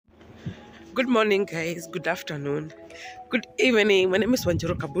Good morning, guys. Good afternoon. Good evening. My name is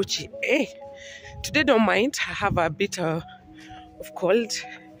Wanjiro Kabuchi. Hey, today don't mind. I have a bit of cold.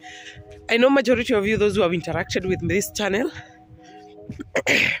 I know majority of you, those who have interacted with this channel,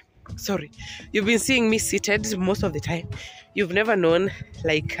 sorry, you've been seeing me seated most of the time. You've never known,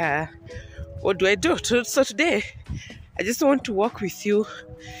 like, what do I do? So today, I just want to walk with you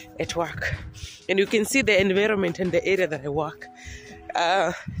at work. And you can see the environment and the area that I work.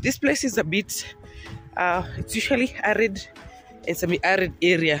 This place is a bit, it's usually arid and semi-arid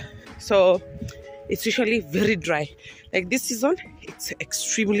area. So it's usually very dry. Like this season, it's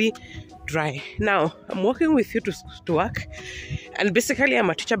extremely dry. Now, I'm walking with you to work. And basically, I'm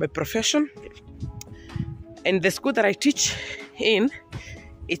a teacher by profession. And the school that I teach in,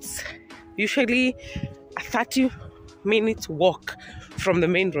 it's usually a 30-minute walk from the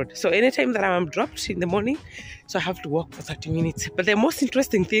main road. So anytime that I'm dropped in the morning, so I have to walk for 30 minutes. But the most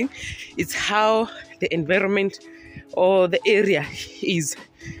interesting thing is how the environment or the area is.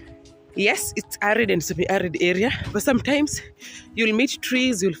 Yes, it's arid and semi-arid area, but sometimes you'll meet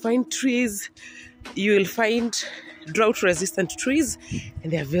trees, you'll find trees, you'll find drought-resistant trees,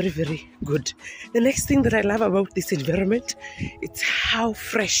 and they are very, very good. The next thing that I love about this environment, it's how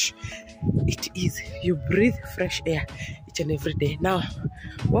fresh it is. You breathe fresh air each and every day. Now,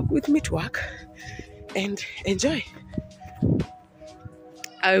 walk with me to work and enjoy.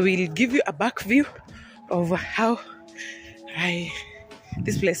 I will give you a back view of how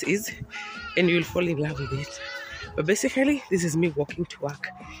this place is, and you'll fall in love with it. But basically, this is me walking to work,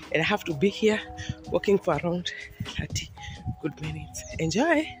 and I have to be here walking for around 30 good minutes.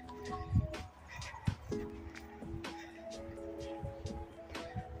 Enjoy!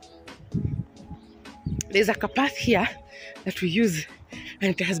 There's a path here that we use,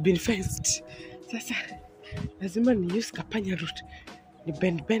 and it has been fenced. Sasa lazima ni use kapanya route, ni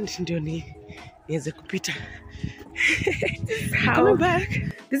bend ndio niweze kupita. Coming back,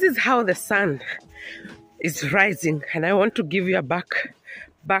 this is how the sun is rising, and I want to give you a background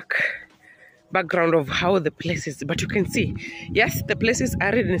of how the place is. But you can see, yes, the place is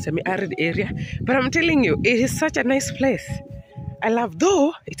arid and semi-arid area, but I'm telling you, it is such a nice place. I love,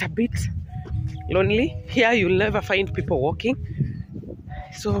 though it's a bit lonely. Here you'll never find people walking.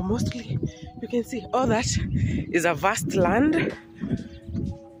 So mostly you can see all that is a vast land,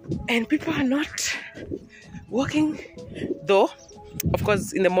 and people are not walking, though. Of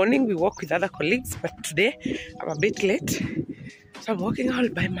course, in the morning we walk with other colleagues, but today I'm a bit late, so I'm walking all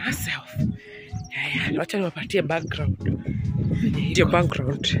by myself. Watch your background. Your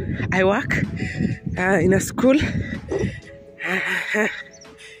background. I work in a school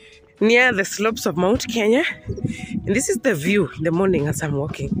near the slopes of Mount Kenya, and this is the view in the morning as I'm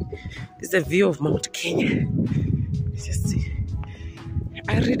walking. This is the view of Mount Kenya. Just see,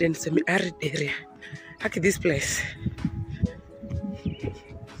 arid and semi-arid area. Look at this place.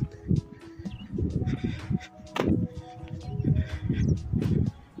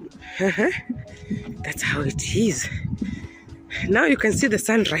 That's how it is. Now you can see the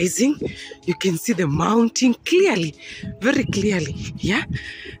sun rising. You can see the mountain clearly, very clearly. Yeah,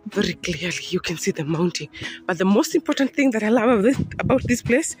 very clearly. You can see the mountain. But the most important thing that I love about this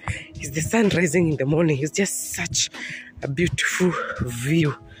place is the sun rising in the morning. It's just such a beautiful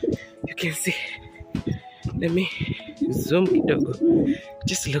view. You can see. Let me zoom kidogo.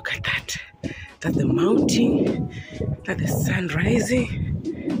 Just look at that. That's the mountain. That's the sun rising.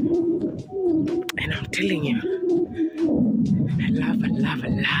 And I'm telling you, I love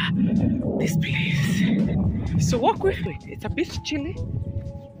this place. So walk with me. It's a bit chilly.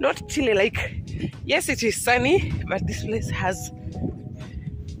 Not chilly like, yes, it is sunny, but this place has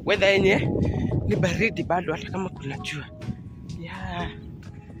weather yenye ni baridi bado hata kama kuna jua. Yeah.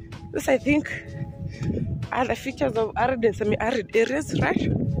 This, I think, are the features of arid and semi-arid areas, right?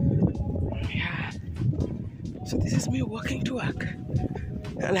 Yeah. So this is me walking to work,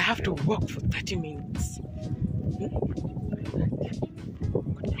 and I have to walk for 30 minutes. Good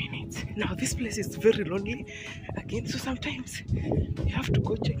minutes. Now this place is very lonely again, so sometimes you have to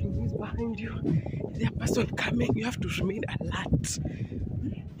go checking who's behind you. Is there a person coming? You have to remain alert.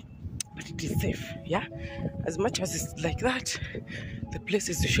 But it is safe, yeah? As much as it's like that, the place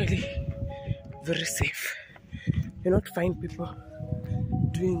is usually very safe. You not find people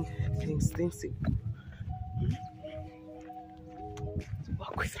doing things. So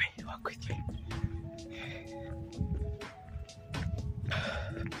walk with me, walk with me.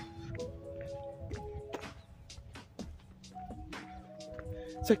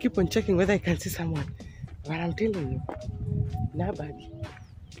 So I keep on checking whether I can see someone. But I'm telling you, nobody.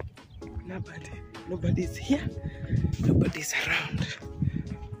 Nobody's here. Nobody's around.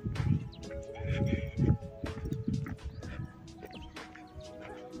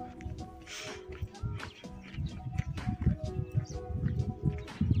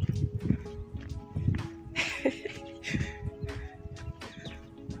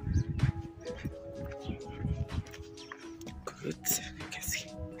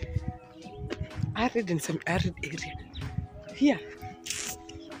 arid and semi-arid area. Here,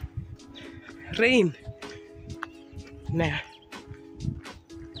 rain. Now,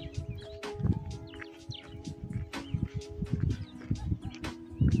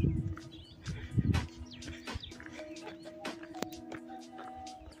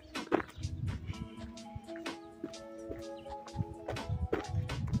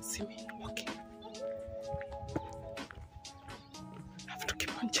 see me walking. I have to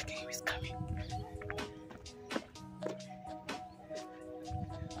keep on checking who is coming.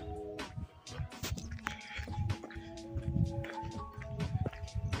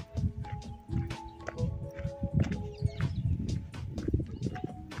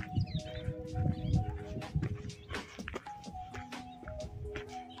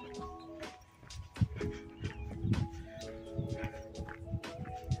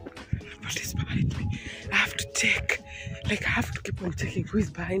 Nobody's behind me. I have to check. Like, I have to keep on checking who is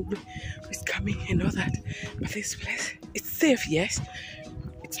behind me, who is coming and all that. But this place, it's safe, yes.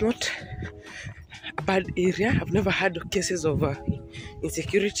 It's not a bad area. I've never had cases of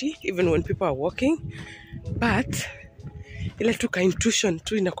insecurity, even when people are walking. But ile tu ka intuition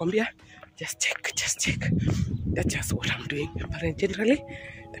tu inakwambia, just check. That's just what I'm doing. But generally,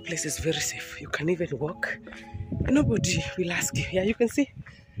 the place is very safe. You can even walk. Nobody will ask you. Yeah, you can see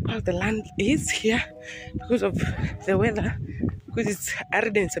how the land is here because of the weather, because it's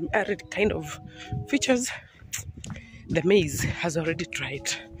arid and semi-arid kind of features. The maize has already dried.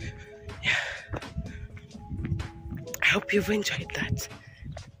 Yeah. I hope you've enjoyed that.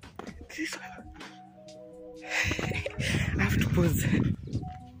 I have to pause.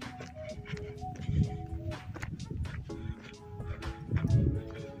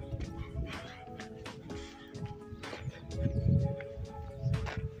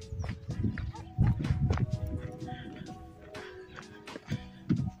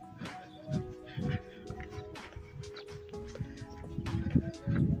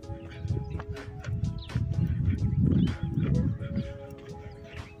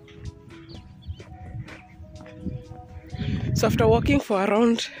 So after walking for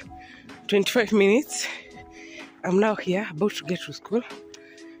around 25 minutes, I'm now here about to get to school.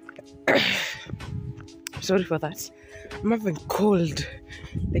 Sorry for that. I'm having cold.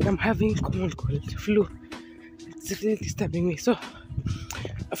 Like I'm having common cold, flu. It's really disturbing me. So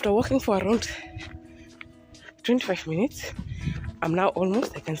after walking for around 25 minutes, I'm now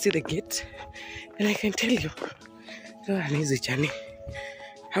almost, I can see the gate. And I can tell you, it's not an easy journey.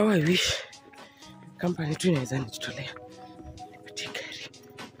 How I wish company tu inaweza nitolea.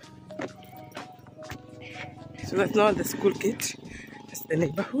 So that's not the school gate, that's the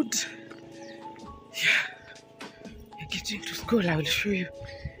neighborhood. Yeah, we're getting to school. I will show you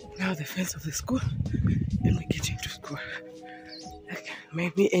now the fence of the school, and we're getting to school. Okay,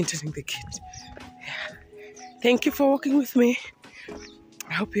 maybe entering the gate. Yeah. Thank you for walking with me.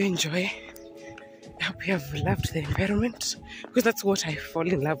 I hope you enjoy. I hope you have loved the environment, because that's what I fall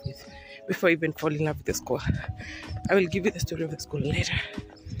in love with before I even fall in love with the school. I will give you the story of the school later.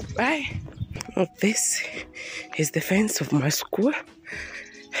 Bye. This is the fence of my school.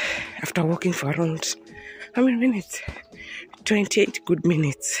 After walking for around, how many minutes? 28 good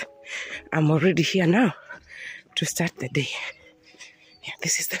minutes. I'm already here now to start the day. Yeah,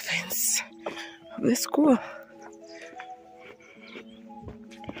 this is the fence of the school.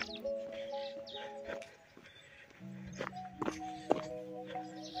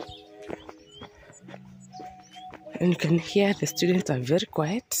 And you can hear the students are very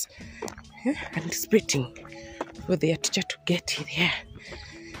quiet, anticipating for their teacher to get here.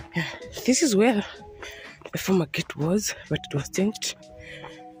 Yeah, this is where the former gate was, but it was changed.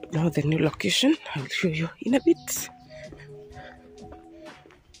 Now the new location, I'll show you in a bit.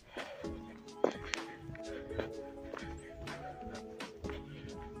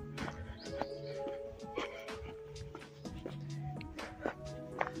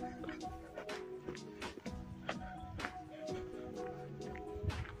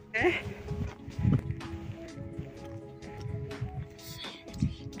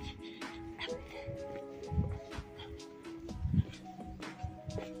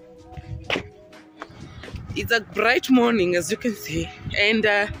 It's a bright morning, as you can see, and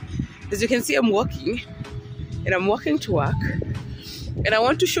as you can see, I'm walking to work, and I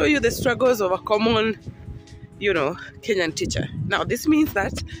want to show you the struggles of a common, Kenyan teacher. Now this means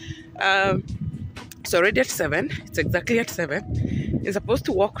that it's already at 7. It's exactly at 7. You're supposed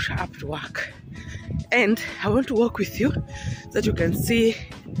to walk up to work, and I want to walk with you so that you can see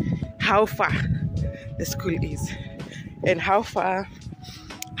how far the school is and how far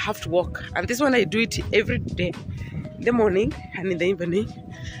have to walk. And this one I do it every day, in the morning and in the evening.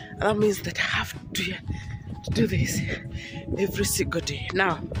 And that means that I have to do this every single day.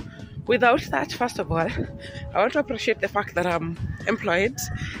 Now, without that, first of all, I want to appreciate the fact that I'm employed,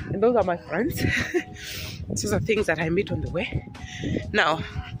 and those are my friends. These are things that I meet on the way. Now,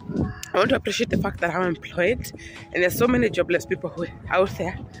 I want to appreciate the fact that I'm employed, and there's so many jobless people who are out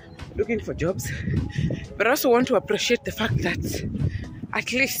there looking for jobs. But I also want to appreciate the fact that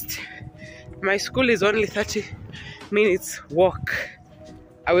at least my school is only 30 minutes walk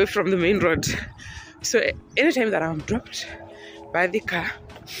away from the main road. So anytime that I'm dropped by the car,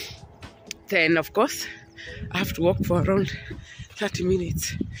 then of course I have to walk for around 30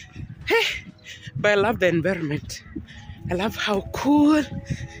 minutes. Hey, but I love the environment. I love how cool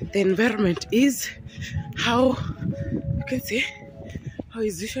the environment is. How you can see how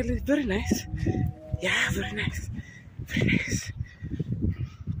it's usually very nice. Yeah, very nice. Very nice.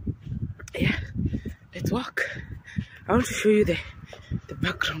 Yeah, let's walk. I want to show you the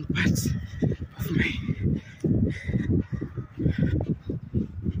background parts of my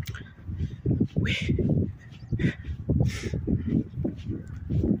way.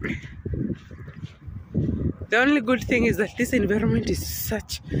 The only good thing is that this environment is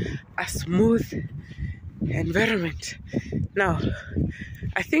such a smooth environment. Now,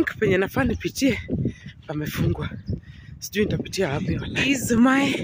 I think penye nafaa nipitie pamefungwa. Sijui nitapitia wapi. Is my